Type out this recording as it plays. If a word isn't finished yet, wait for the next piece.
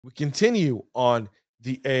We continue on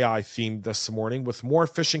the AI theme this morning with more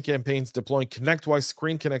phishing campaigns deploying ConnectWise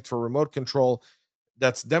Screen Connect for remote control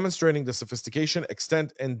that's demonstrating the sophistication,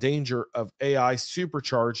 extent, and danger of AI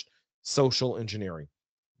supercharged social engineering.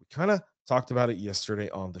 We kind of talked about it yesterday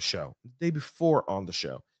on the show, the day before on the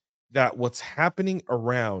show, that what's happening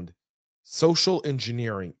around social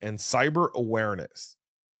engineering and cyber awareness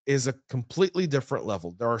is a completely different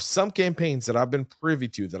level. There are some campaigns that I've been privy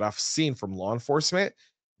to that I've seen from law enforcement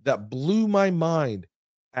that blew my mind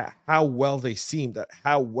at how well they seemed, at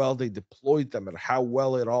how well they deployed them, and how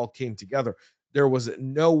well it all came together. There was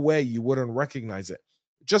no way you wouldn't recognize it.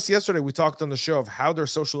 Just yesterday, we talked on the show of how they're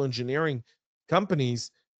social engineering companies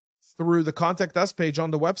through the contact us page on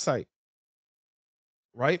the website,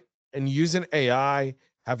 right? And using AI,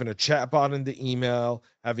 having a chatbot in the email,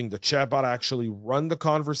 having the chatbot actually run the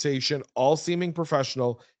conversation, all seeming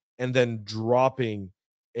professional, and then dropping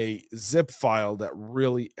a zip file that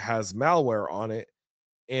really has malware on it,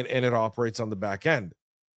 and it operates on the back end.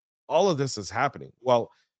 All of this is happening. Well,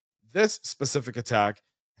 this specific attack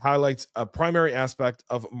highlights a primary aspect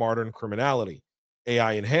of modern criminality: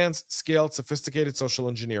 AI enhanced, scaled, sophisticated social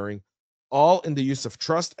engineering, all in the use of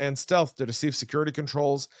trust and stealth to deceive security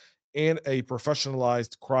controls and a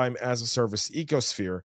professionalized crime as a service ecosphere